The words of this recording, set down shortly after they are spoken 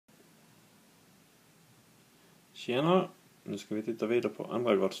Tjena! Nu ska vi titta vidare på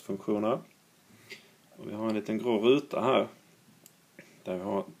andragradsfunktioner. Och vi har en liten grå ruta här. Där vi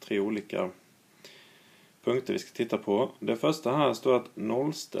har 3 olika punkter vi ska titta på. Det första här står att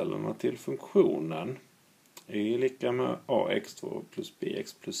nollställena till funktionen är lika med ax2 plus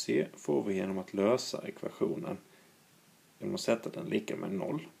bx plus c får vi genom att lösa ekvationen. Genom att sätta den lika med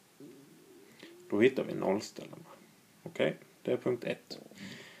 0. Då hittar vi nollställena. Okej, det är punkt 1.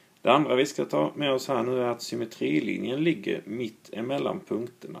 Det andra vi ska ta med oss här nu är att symmetrilinjen ligger mitt emellan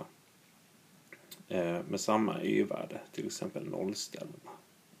punkterna. Med samma y-värde, till exempel nollställena.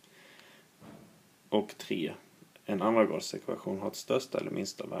 Och 3. En andragradsekvation har ett största eller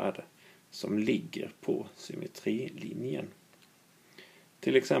minsta värde som ligger på symmetrilinjen.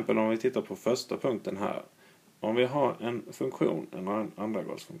 Till exempel om vi tittar på första punkten här. Om vi har en funktion, en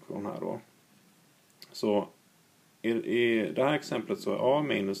andragradsfunktion här då. Så i det här exemplet så är a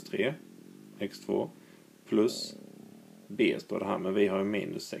minus 3 x2 plus b står det här, men vi har ju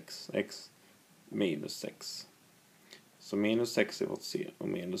minus 6 x minus 6. Så minus 6 är vårt c och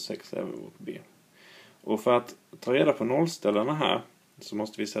minus 6 är vårt b. Och för att ta reda på nollställena här så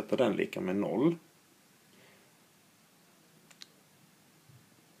måste vi sätta den lika med 0.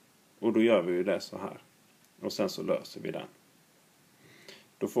 Och då gör vi ju det så här. Och sen så löser vi den.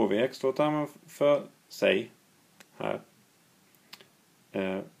 Då får vi x2-termen för sig här.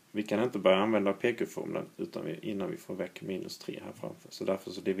 Vi kan inte börja använda pq-formeln innan vi får väck minus 3 här framför. Så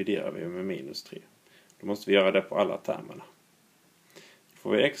därför så dividerar vi med minus 3. Då måste vi göra det på alla termerna. Då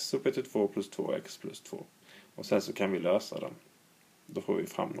får vi x upphöjt till 2 plus 2x plus 2. Och sen så kan vi lösa den. Då får vi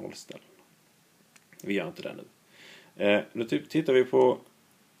fram nollställen. Vi gör inte det nu. Nu tittar vi på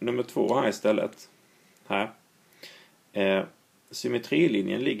nummer 2 här istället. Här.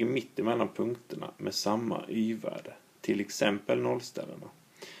 Symmetrilinjen ligger mitt emellan punkterna med samma y-värde. Till exempel nollställena.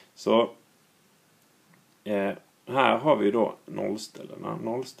 Så här har vi då nollställena.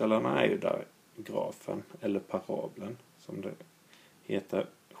 Nollställena är ju där grafen eller parabeln som det heter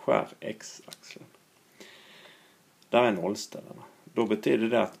skär x-axeln. Där är nollställena. Då betyder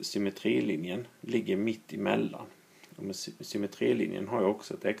det att symmetrilinjen ligger mitt emellan. Och symmetrilinjen har ju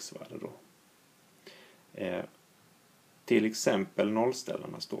också ett x-värde då. Till exempel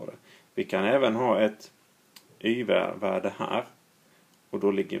nollställena står det. Vi kan även ha ett y-värde här. Och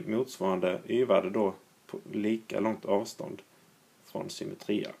då ligger motsvarande y-värde då på lika långt avstånd från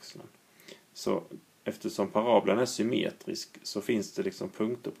symmetriaxeln. Så eftersom parabeln är symmetrisk så finns det liksom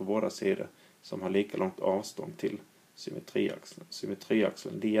punkter på båda sidor som har lika långt avstånd till symmetriaxeln.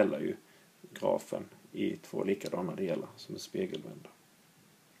 Symmetriaxeln delar ju grafen i 2 likadana delar som är spegelvända.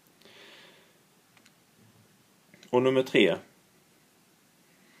 Och nummer 3.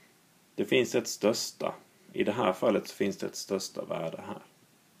 Det finns ett största. I det här fallet så finns det ett största värde här.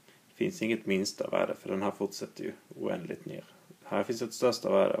 Det finns inget minsta värde för den här fortsätter ju oändligt ner. Här finns ett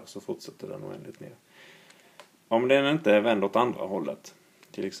största värde och så fortsätter den oändligt ner. Om den inte är vänd åt andra hållet.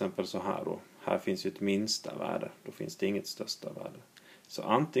 Till exempel så här då. Här finns ju ett minsta värde. Då finns det inget största värde. Så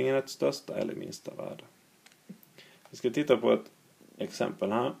antingen ett största eller minsta värde. Vi ska titta på ett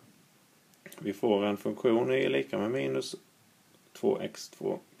exempel här. Vi får en funktion i lika med minus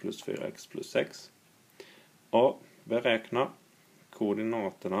 2x2 plus 4x plus 6. Och beräkna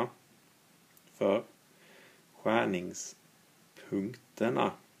koordinaterna för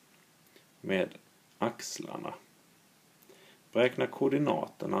skärningspunkterna med axlarna. Beräkna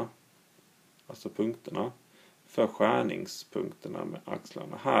koordinaterna, alltså punkterna, för skärningspunkterna med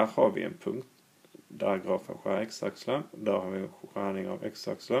axlarna. Här har vi en punkt där grafen skär x-axeln. Där har vi en skärning av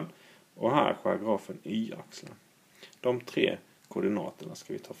x-axeln. Och här skär grafen y-axeln. De 3 koordinaterna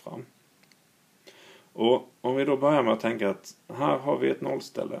ska vi ta fram. Och om vi då börjar med att tänka att här har vi ett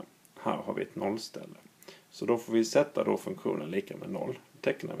nollställe. Här har vi ett nollställe. Så då får vi sätta då funktionen lika med 0. Då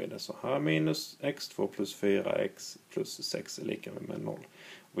tecknar vi det så här. Minus x2 plus 4x plus 6 är lika med 0.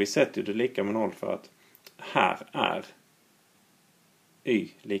 Och vi sätter det lika med 0 för att här är y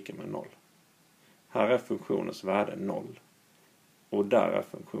lika med 0. Här är funktionens värde 0. Och där är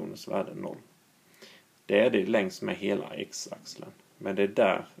funktionens värde 0. Det är det längs med hela x-axeln. Men det är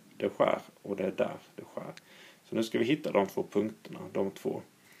där det skär och det är där det skär. Så nu ska vi hitta de 2 punkterna, de 2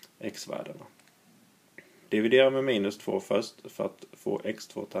 x-värdena. Dividera med minus 2 först för att få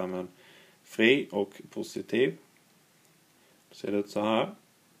x2-termen fri och positiv. Då ser det ut så här.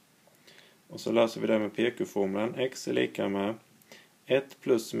 Och så löser vi det med pq-formeln. X är lika med 1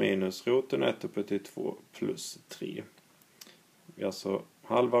 plus minus roten 1 upphöjt till 2 plus 3. Vi har alltså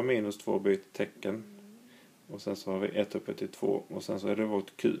halva minus 2 byter tecken. Och sen så har vi 1 upphöjt till 2. Och sen så är det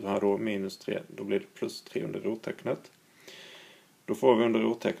vårt q här då minus 3. Då blir det plus 3 under rottecknet. Då får vi under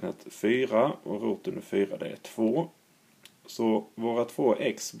rottecknet 4 och rot under 4 det är 2. Så våra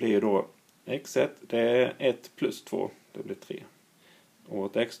 2x blir då x1 det är 1 plus 2, det blir 3. Och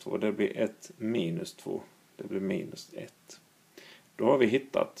vårt x2 det blir 1 minus 2, det blir minus 1. Då har vi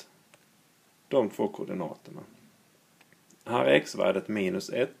hittat de två koordinaterna. Här är x-värdet minus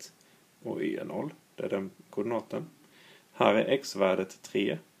 1 och y är 0. Det är den koordinaten. Här är x-värdet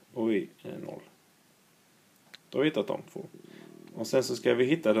 3 och y är 0. Då har vi hittat de två. Och sen så ska vi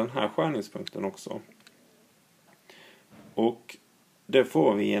hitta den här skärningspunkten också. Och det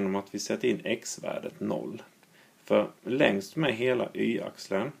får vi genom att vi sätter in x-värdet 0. För längst med hela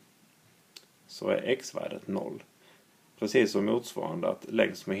y-axeln så är x-värdet 0. Precis som motsvarande att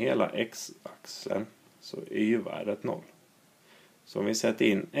längs med hela x-axeln så är y-värdet 0. Så om vi sätter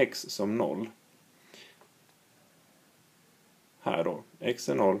in x som 0. Här då. X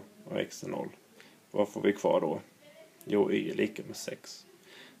är 0 och x är 0. Vad får vi kvar då? Jo, y är lika med 6.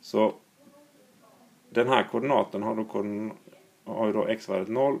 Så den här koordinaten har då x-värdet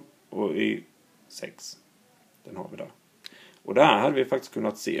 0 och y 6. Den har vi där. Och det här hade vi faktiskt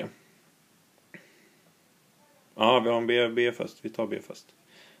kunnat se. Ja, vi har en B först. Vi tar B först.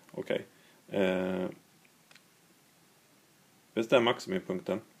 Okej. Bestäm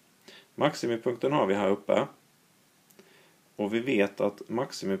maximipunkten. Maximipunkten har vi här uppe. Och vi vet att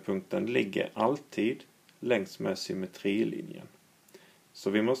maximipunkten ligger alltid längs med symmetrilinjen. Så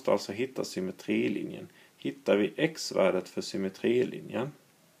vi måste alltså hitta symmetrilinjen. Hittar vi x-värdet för symmetrilinjen,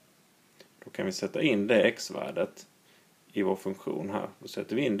 då kan vi sätta in det x-värdet i vår funktion här. Då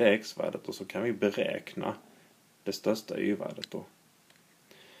sätter vi in det x-värdet och så kan vi beräkna det största y-värdet då.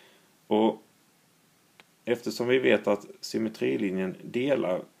 Och eftersom vi vet att symmetrilinjen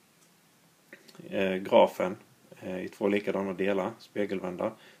delar grafen i två likadana delar,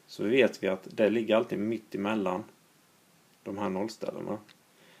 spegelvända, så vet vi att det ligger alltid mitt emellan de här nollställena.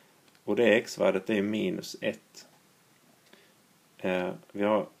 Och det x-värdet är minus 1.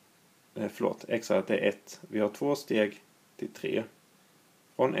 X-värdet är 1. Vi har 2 steg till 3.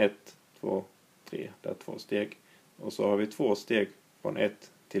 Från 1, 2, 3. Det är 2 steg. Och så har vi 2 steg från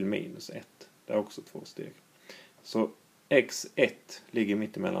 1 till minus 1. Det är också 2 steg. Så x1 ligger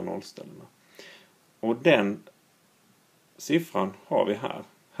mitt emellan nollställena. Och den siffran har vi här.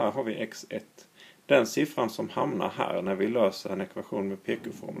 Här har vi x1. Den siffran som hamnar här när vi löser en ekvation med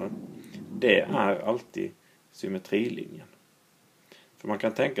PQ-formeln, det är alltid symmetrilinjen. För man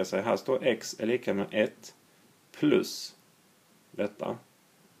kan tänka sig, här står x är lika med 1 plus detta.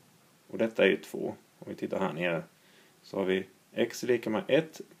 Och detta är ju 2. Om vi tittar här nere så har vi x är lika med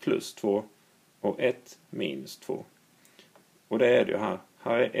 1 plus 2 och 1 minus 2. Och det är det ju här.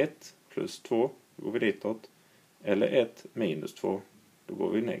 Här är 1 plus 2, då går vi ditåt. Eller 1 minus 2, då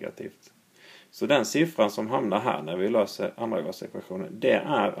går vi negativt. Så den siffran som hamnar här när vi löser andragradsekvationen, det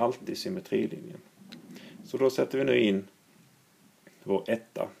är alltid symmetrilinjen. Så då sätter vi nu in vår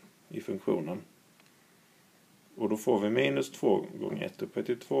etta i funktionen. Och då får vi minus 2 gånger 1 upphöjt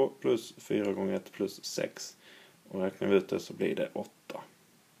till 2 plus 4 gånger 1 plus 6. Och räknar vi ut det så blir det 8.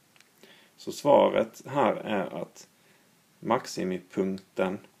 Så svaret här är att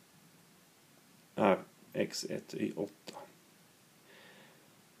maximipunkten är x1 i 8.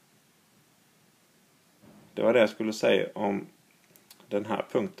 Det var det jag skulle säga om den här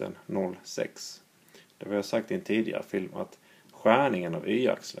punkten 0,6. Det har jag sagt i en tidigare film att skärningen av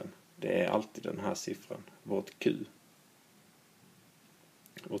y-axeln, det är alltid den här siffran, vårt q.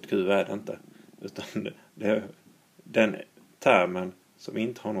 Vårt q är det inte, utan det är den termen som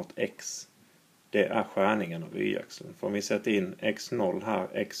inte har något x. Det är skärningen av y-axeln. För om vi sätter in x0 här,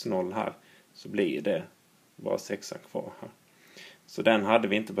 x0 här, så blir det bara 6 kvar här. Så den hade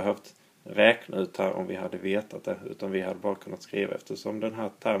vi inte behövt räkna ut här om vi hade vetat det, utan vi hade bara kunnat skriva, eftersom den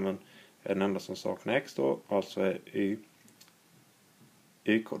här termen är den enda som saknar x då, alltså är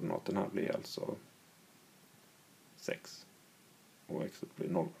y-koordinaten här blir alltså 6 och x blir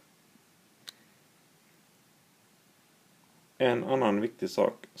 0. En annan viktig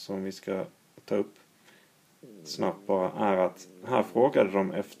sak som vi ska ta upp snabbt bara är att här frågade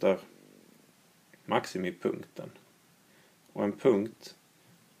de efter maximipunkten. Och en punkt,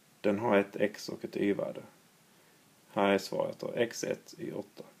 den har ett x och ett y-värde. Här är svaret då x1 i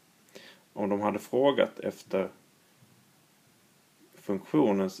 8. Om de hade frågat efter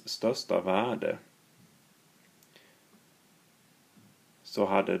funktionens största värde, så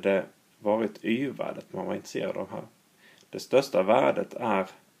hade det varit y-värdet man var intresserad av här. Det största värdet är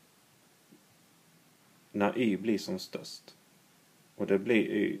när y blir som störst. Och det blir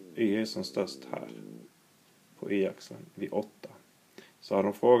y är som störst här på y-axeln vid 8. Så har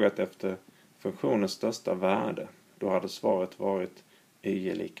de frågat efter funktionens största värde. då hade svaret varit y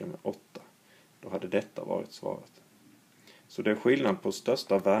är lika med 8. Då hade detta varit svaret. Så det är skillnad på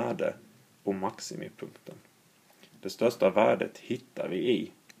största värde och maximipunkten. Det största värdet hittar vi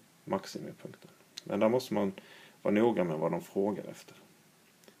i maximipunkten. Men där måste man vara noga med vad de frågar efter.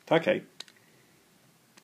 Tack, hej!